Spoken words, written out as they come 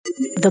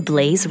The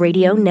Blaze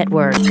Radio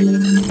Network.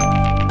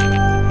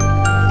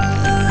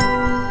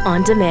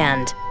 On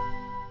demand.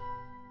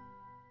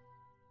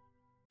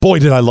 Boy,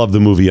 did I love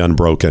the movie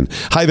Unbroken.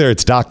 Hi there,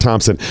 it's Doc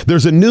Thompson.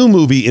 There's a new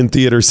movie in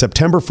theaters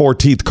September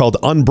 14th called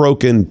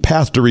Unbroken: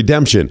 Path to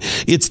Redemption.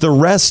 It's the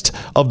rest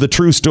of the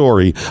true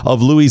story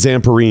of Louis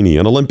Zamperini,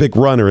 an Olympic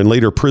runner and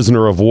later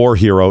prisoner of war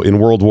hero in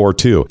World War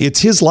II.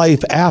 It's his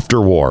life after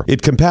war.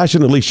 It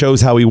compassionately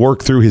shows how he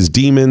worked through his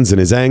demons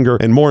and his anger,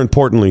 and more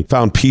importantly,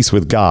 found peace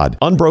with God.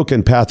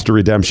 Unbroken: Path to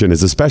Redemption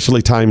is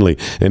especially timely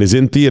and is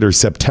in theaters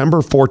September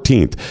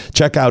 14th.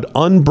 Check out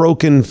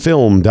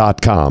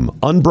unbrokenfilm.com.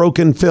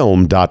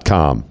 Unbrokenfilm.com.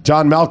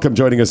 John Malcolm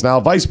joining us now,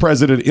 Vice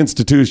President,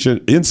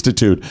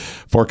 Institute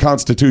for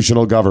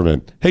Constitutional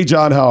Government. Hey,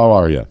 John, how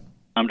are you?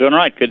 I'm doing all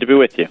right. Good to be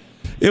with you.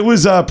 It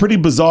was a pretty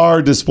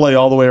bizarre display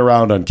all the way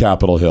around on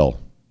Capitol Hill.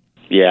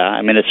 Yeah,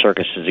 I mean, a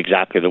circus is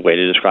exactly the way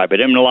to describe it.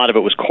 I mean, a lot of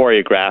it was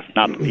choreographed,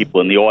 not the people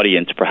in the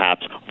audience,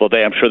 perhaps,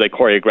 although I'm sure they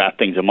choreographed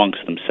things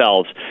amongst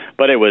themselves.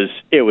 But it was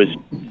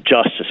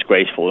just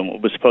disgraceful. And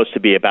what was supposed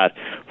to be about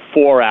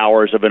 4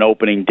 hours of an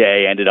opening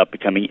day ended up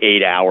becoming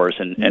 8 hours,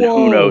 and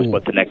who knows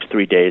what the next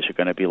 3 days are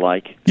going to be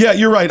like. Yeah,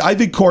 you're right. I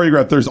think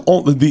choreographed,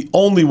 the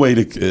only way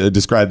to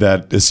describe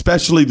that,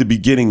 especially the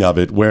beginning of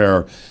it,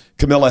 where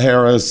Kamala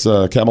Harris,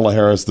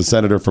 the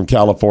senator from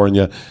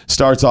California,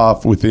 starts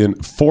off within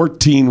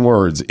 14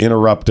 words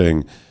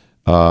interrupting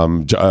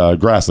Chuck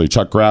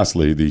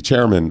Grassley, the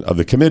chairman of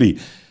the committee,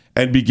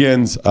 and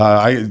begins,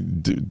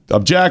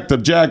 object,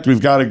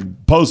 we've got to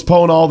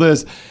postpone all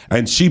this.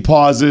 And she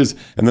pauses,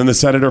 and then the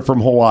senator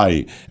from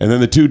Hawaii, and then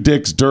the two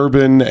dicks,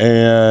 Durbin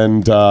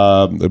and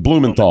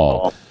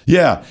Blumenthal.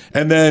 Yeah,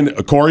 and then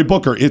Cory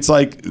Booker. It's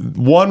like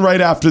one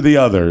right after the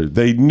other.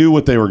 They knew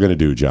what they were going to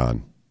do,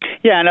 John.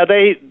 Yeah, no,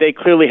 they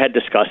clearly had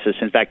discussed this.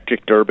 In fact,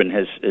 Dick Durbin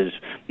has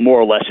more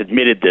or less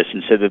admitted this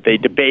and said that they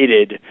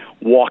debated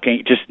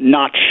just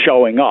not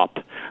showing up,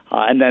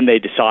 and then they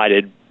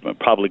decided,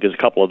 probably because a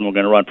couple of them were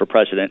going to run for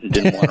president and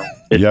didn't want to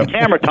miss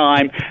camera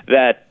time,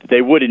 that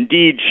they would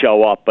indeed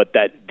show up, but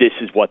that this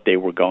is what they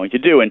were going to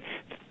do. And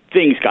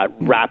things got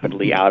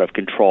rapidly out of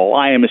control.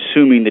 I am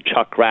assuming that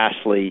Chuck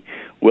Grassley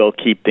will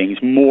keep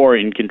things more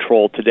in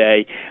control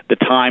today. The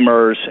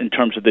timers, in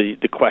terms of the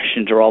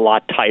questions, are a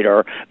lot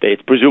tighter.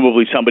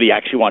 Presumably somebody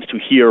actually wants to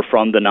hear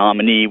from the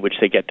nominee, which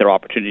they get their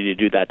opportunity to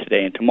do that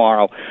today and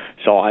tomorrow.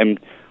 So I'm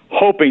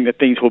hoping that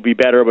things will be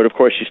better, but of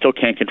course you still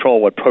can't control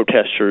what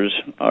protesters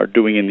are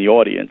doing in the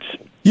audience.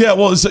 Yeah,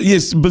 well,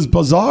 it was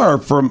bizarre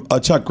from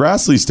a Chuck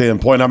Grassley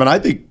standpoint. I mean, I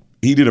think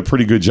he did a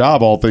pretty good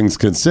job, all things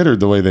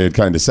considered, the way they had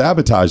kind of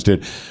sabotaged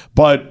it.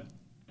 But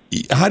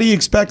how do you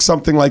expect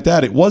something like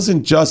that? It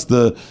wasn't just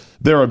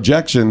their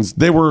objections.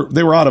 They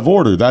were out of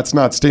order. That's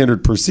not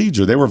standard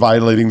procedure. They were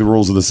violating the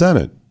rules of the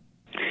Senate.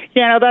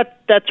 Yeah, no,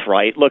 that's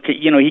right. Look,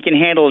 he can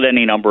handle it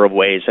any number of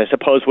ways. I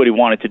suppose what he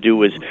wanted to do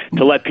was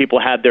to let people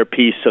have their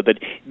piece, so that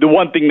the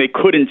one thing they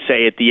couldn't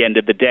say at the end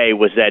of the day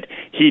was that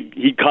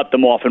he cut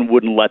them off and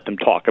wouldn't let them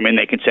talk. I mean,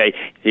 they can say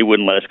he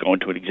wouldn't let us go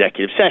into an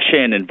executive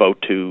session and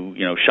vote to,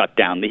 shut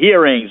down the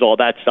hearings, all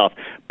that stuff.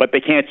 But they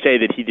can't say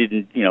that he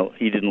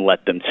didn't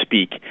let them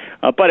speak.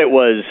 But it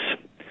was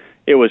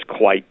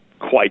quite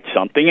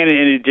something, and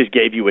it just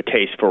gave you a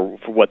taste for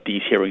what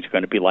these hearings are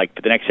going to be like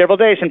for the next several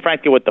days, and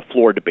frankly what the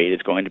floor debate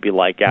is going to be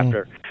like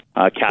after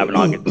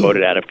Kavanaugh gets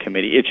voted out of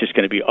committee. It's just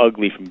going to be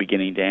ugly from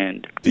beginning to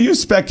end. Do you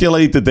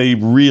speculate that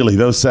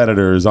those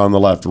senators on the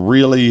left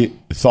really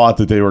thought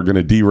that they were going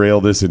to derail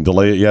this and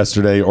delay it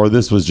yesterday, or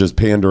this was just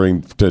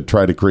pandering to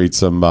try to create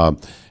some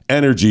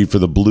energy for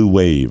the blue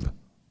wave?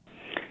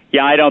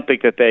 Yeah, I don't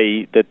think that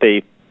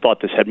they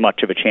thought this had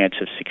much of a chance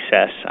of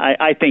success.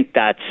 I think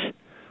that's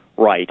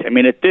right. I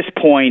mean, at this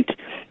point,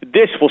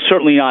 this will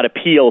certainly not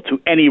appeal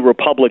to any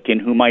Republican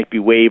who might be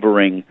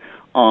wavering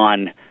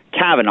on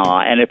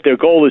Kavanaugh. And if their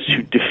goal is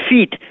to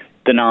defeat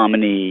the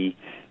nominee,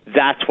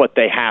 that's what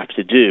they have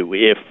to do.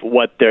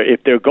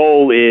 If their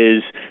goal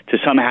is to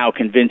somehow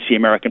convince the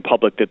American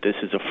public that this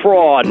is a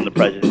fraud and the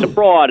president's a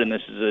fraud and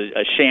this is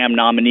a sham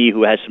nominee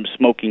who has some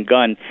smoking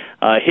gun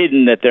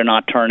hidden that they're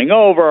not turning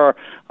over,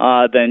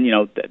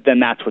 then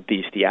that's what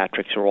these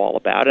theatrics are all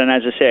about. And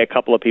as I say, a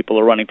couple of people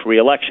are running for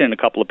re-election, a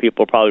couple of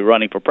people are probably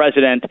running for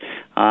president,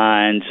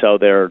 and so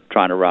they're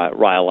trying to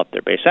rile up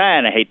their base.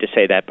 And I hate to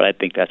say that, but I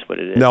think that's what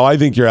it is. No, I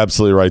think you're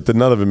absolutely right.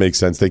 None of it makes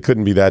sense. They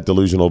couldn't be that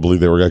delusional to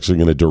believe they were actually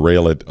going to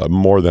derail it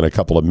more than a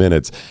couple of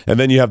minutes. And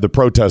then you have the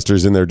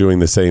protesters in there doing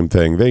the same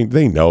thing.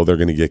 They know they're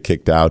going to get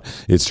kicked out.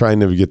 It's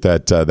trying to get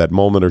that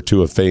moment or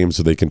two of fame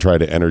so they can try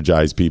to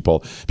energize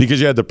people,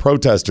 because you had the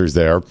protesters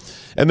there.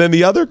 And then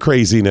the other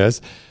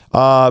craziness,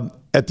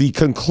 at the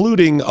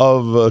conclusion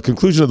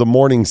of the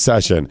morning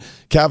session,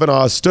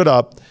 Kavanaugh stood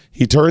up,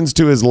 he turns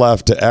to his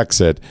left to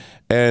exit,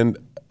 and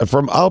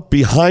from out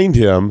behind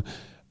him,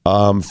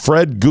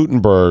 Fred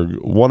Gutenberg,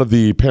 one of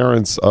the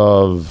parents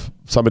of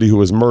somebody who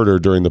was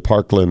murdered during the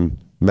Parkland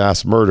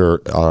mass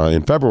murder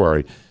in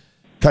February,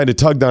 kind of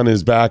tugged on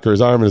his back or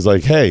his arm and is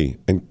like, hey.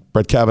 And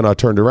Brett Kavanaugh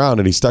turned around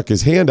and he stuck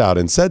his hand out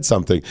and said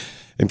something.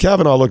 And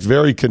Kavanaugh looked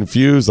very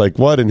confused, like,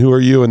 what and who are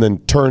you? And then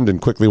turned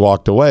and quickly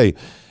walked away.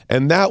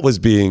 And that was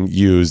being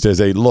used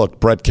as a, look,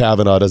 Brett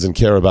Kavanaugh doesn't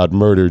care about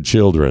murdered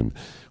children.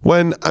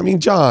 When, I mean,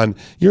 John,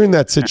 you're in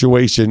that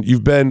situation.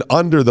 You've been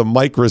under the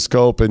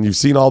microscope and you've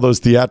seen all those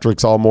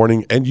theatrics all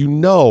morning, and you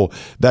know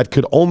that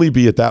could only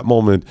be at that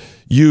moment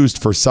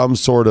used for some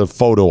sort of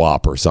photo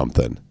op or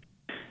something.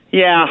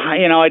 Yeah,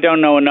 I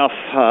don't know enough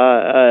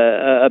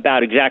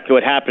about exactly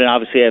what happened. And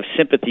obviously, I have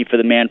sympathy for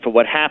the man for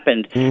what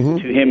happened to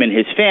him and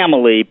his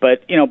family.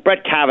 But,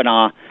 Brett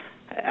Kavanaugh,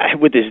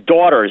 with his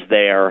daughters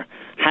there,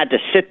 had to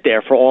sit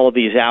there for all of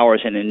these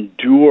hours and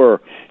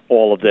endure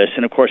all of this.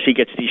 And, of course, he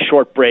gets these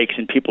short breaks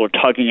and people are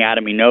tugging at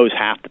him. He knows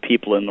half the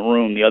people in the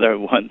room, the other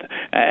one.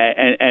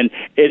 And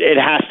it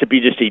has to be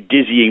just a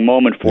dizzying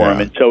moment for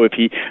him. And so if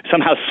he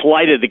somehow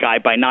slighted the guy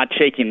by not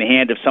shaking the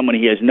hand of someone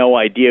he has no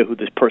idea who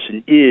this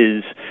person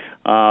is,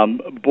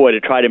 to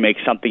try to make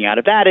something out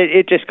of that,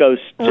 it just goes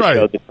to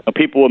show that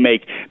people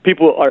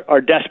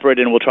are desperate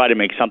and will try to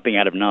make something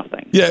out of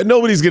nothing. Yeah,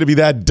 nobody's going to be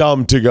that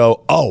dumb to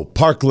go, oh,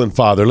 Parkland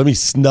father, let me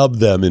snub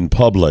them in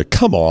public.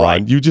 Come on.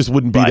 Right. You just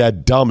wouldn't be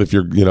that dumb if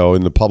you're,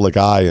 in the public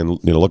eye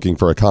and, looking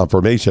for a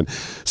confirmation.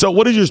 So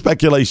what is your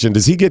speculation?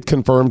 Does he get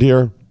confirmed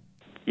here?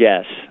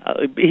 Yes.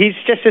 He's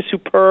just a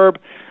superb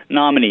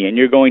nominee, and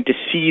you're going to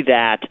see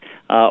that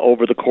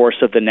over the course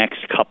of the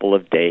next couple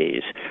of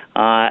days.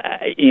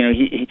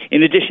 He,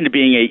 in addition to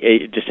being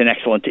just an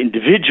excellent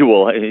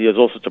individual, he has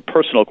all sorts of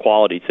personal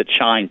qualities that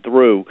shine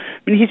through.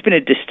 I mean, he's been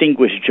a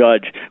distinguished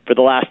judge for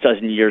the last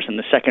dozen years in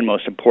the second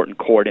most important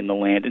court in the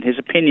land, and his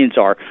opinions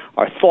are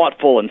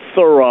thoughtful and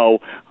thorough,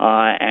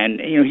 and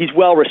he's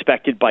well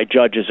respected by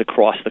judges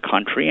across the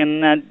country,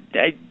 and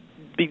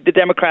the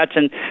Democrats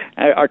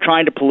are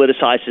trying to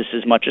politicize this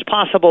as much as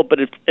possible, but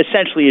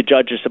essentially a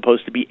judge is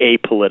supposed to be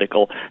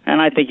apolitical,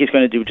 and I think he's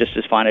going to do just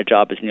as fine a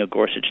job as Neil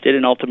Gorsuch did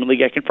and ultimately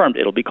get confirmed.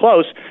 It'll be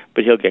close,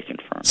 but he'll get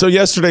confirmed. So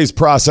yesterday's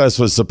process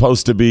was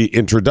supposed to be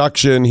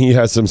introduction. He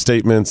has some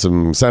statements,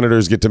 some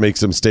senators get to make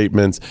some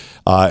statements,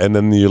 and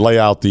then you lay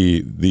out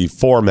the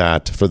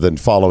format for the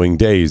following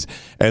days.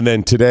 And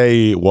then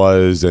today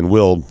was and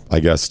will, I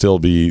guess, still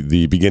be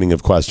the beginning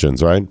of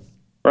questions, right?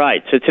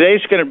 Right. So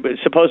today's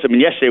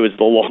yesterday was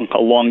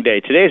a long day.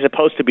 Today is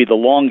supposed to be the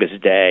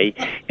longest day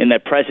in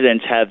that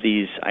presidents have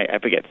these, I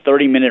forget,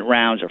 30-minute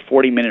rounds or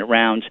 40-minute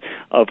rounds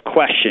of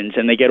questions,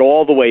 and they get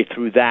all the way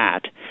through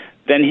that.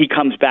 Then he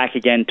comes back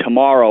again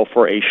tomorrow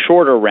for a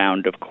shorter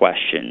round of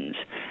questions.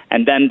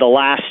 And then the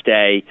last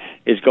day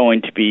is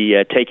going to be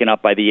taken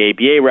up by the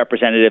ABA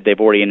representative. They've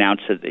already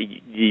announced that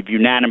they've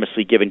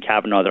unanimously given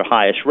Kavanaugh their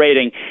highest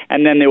rating.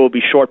 And then there will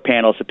be short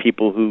panels of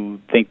people who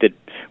think that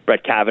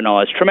Brett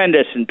Kavanaugh is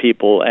tremendous and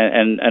people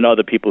and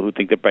other people who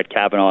think that Brett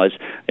Kavanaugh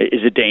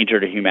is a danger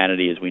to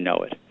humanity as we know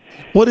it.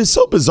 What is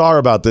so bizarre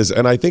about this,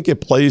 and I think it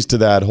plays to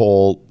that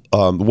whole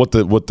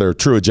what their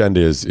true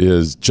agenda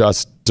is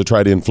just to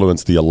try to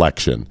influence the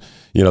election,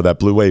 that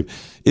blue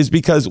wave, is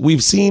because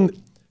we've seen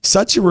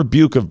such a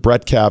rebuke of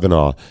Brett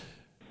Kavanaugh,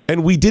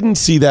 and we didn't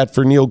see that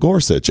for Neil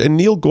Gorsuch. And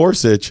Neil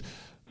Gorsuch,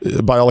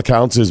 by all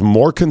accounts, is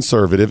more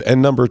conservative, and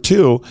number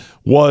two,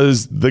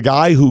 was the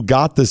guy who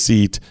got the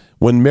seat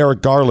when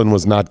Merrick Garland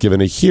was not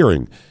given a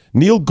hearing.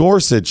 Neil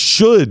Gorsuch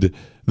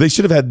they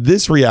should have had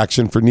this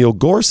reaction for Neil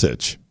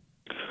Gorsuch.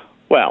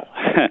 Well,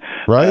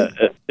 right?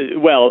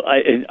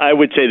 I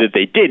would say that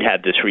they did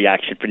have this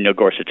reaction for Neil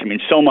Gorsuch. I mean,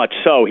 so much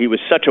so, he was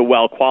such a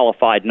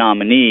well-qualified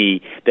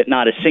nominee that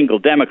not a single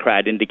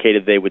Democrat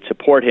indicated they would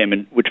support him,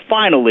 and which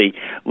finally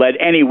led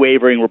any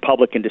wavering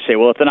Republican to say,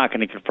 well, if they're not going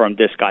to confirm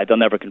this guy, they'll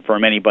never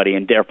confirm anybody,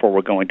 and therefore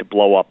we're going to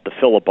blow up the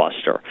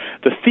filibuster.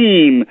 The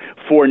theme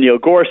for Neil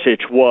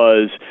Gorsuch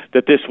was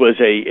that this was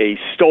a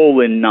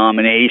stolen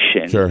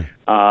nomination. Sure.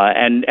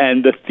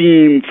 And the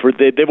theme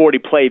they've already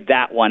played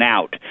that one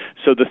out.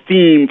 So the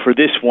theme for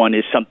this one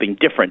is something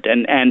different,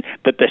 and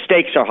that the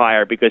stakes are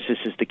higher because this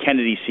is the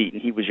Kennedy seat,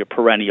 and he was your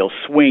perennial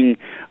swing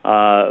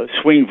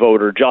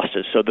voter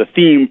justice. So the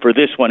theme for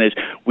this one is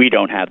we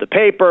don't have the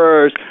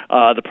papers,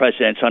 the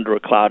president's under a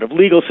cloud of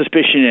legal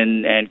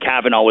suspicion, and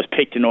Kavanaugh was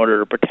picked in order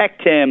to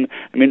protect him.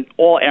 I mean,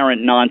 all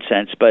errant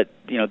nonsense, but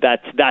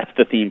that's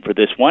the theme for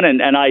this one.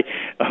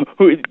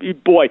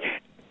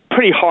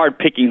 Pretty hard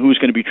picking who's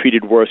going to be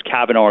treated worse,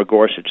 Kavanaugh or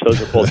Gorsuch.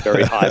 Those are both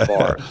very high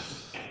bars.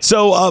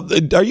 So are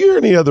you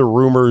hearing any other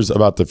rumors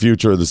about the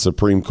future of the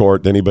Supreme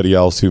Court? Anybody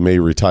else who may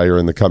retire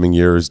in the coming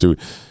years?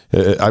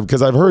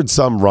 Because I've heard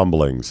some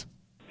rumblings.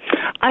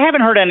 I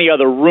haven't heard any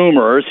other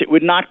rumors. It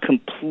would not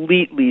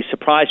completely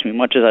surprise me,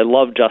 much as I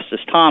love Justice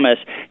Thomas,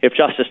 if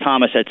Justice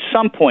Thomas at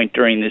some point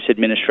during this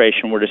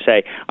administration were to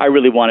say, I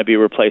really want to be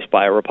replaced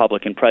by a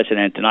Republican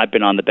president, and I've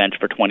been on the bench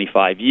for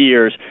 25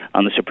 years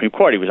on the Supreme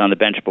Court. He was on the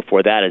bench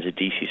before that as a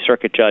D.C.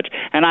 Circuit judge,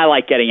 and I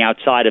like getting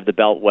outside of the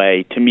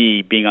Beltway. To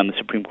me, being on the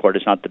Supreme Court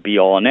is not the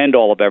be-all and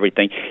end-all of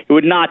everything. It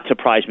would not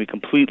surprise me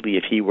completely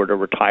if he were to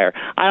retire.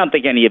 I don't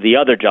think any of the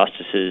other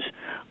justices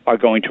are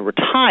going to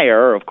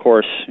retire. Of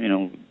course,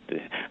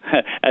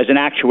 as an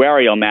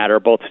actuarial matter,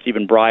 both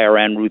Stephen Breyer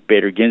and Ruth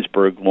Bader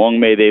Ginsburg, long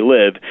may they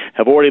live,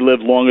 have already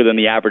lived longer than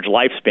the average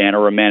lifespan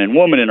of a man and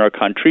woman in our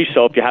country.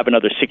 So if you have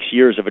another 6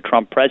 years of a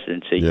Trump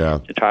presidency,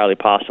 it's entirely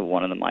possible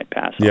one of them might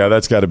pass on. Yeah,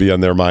 that's got to be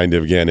on their mind,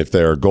 again, if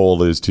their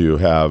goal is to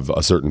have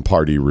a certain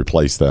party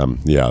replace them.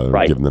 Yeah,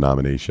 right. Give them the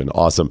nomination.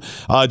 Awesome.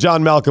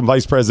 John Malcolm,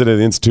 Vice President of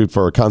the Institute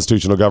for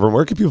Constitutional Government.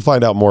 Where can people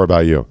find out more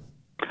about you?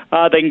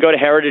 They can go to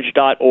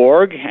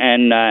heritage.org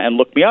and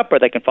look me up, or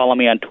they can follow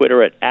me on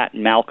Twitter at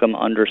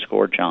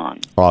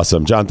Malcolm_John.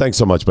 Awesome. John, thanks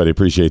so much, buddy.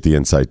 Appreciate the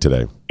insight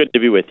today. Good to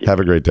be with you. Have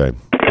a great day.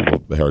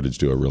 The Heritage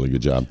do a really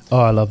good job. Oh,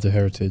 I love the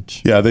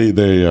Heritage. Yeah,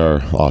 they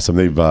are awesome.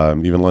 They've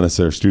even lent us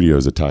their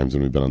studios at times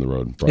when we've been on the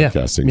road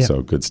broadcasting,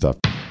 so good stuff.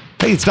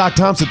 Hey, it's Doc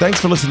Thompson. Thanks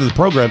for listening to the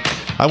program.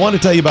 I want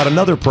to tell you about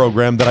another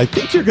program that I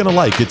think you're going to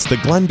like. It's the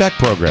Glenn Beck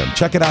program.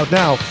 Check it out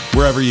now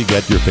wherever you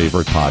get your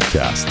favorite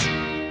podcasts.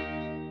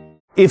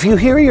 If you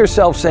hear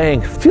yourself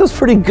saying, feels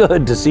pretty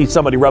good to see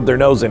somebody rub their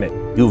nose in it,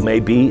 you may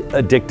be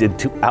addicted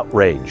to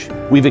outrage.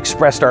 We've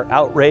expressed our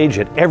outrage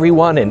at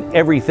everyone and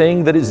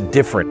everything that is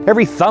different.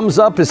 Every thumbs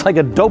up is like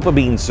a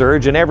dopamine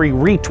surge, and every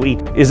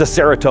retweet is a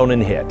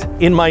serotonin hit.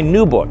 In my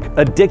new book,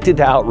 Addicted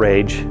to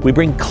Outrage, we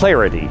bring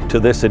clarity to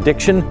this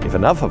addiction. If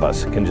enough of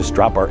us can just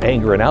drop our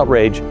anger and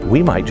outrage,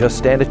 we might just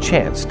stand a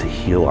chance to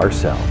heal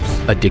ourselves.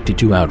 Addicted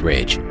to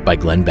Outrage by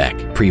Glenn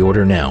Beck.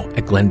 Pre-order now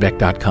at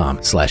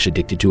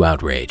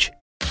glennbeck.com/addicted-to-outrage.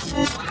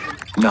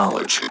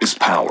 Knowledge is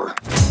power.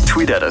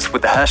 Tweet at us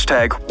with the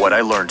hashtag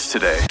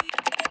 #WhatILearnedToday.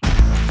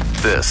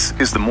 This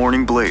is the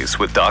Morning Blaze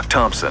with Doc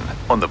Thompson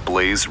on the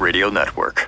Blaze Radio Network.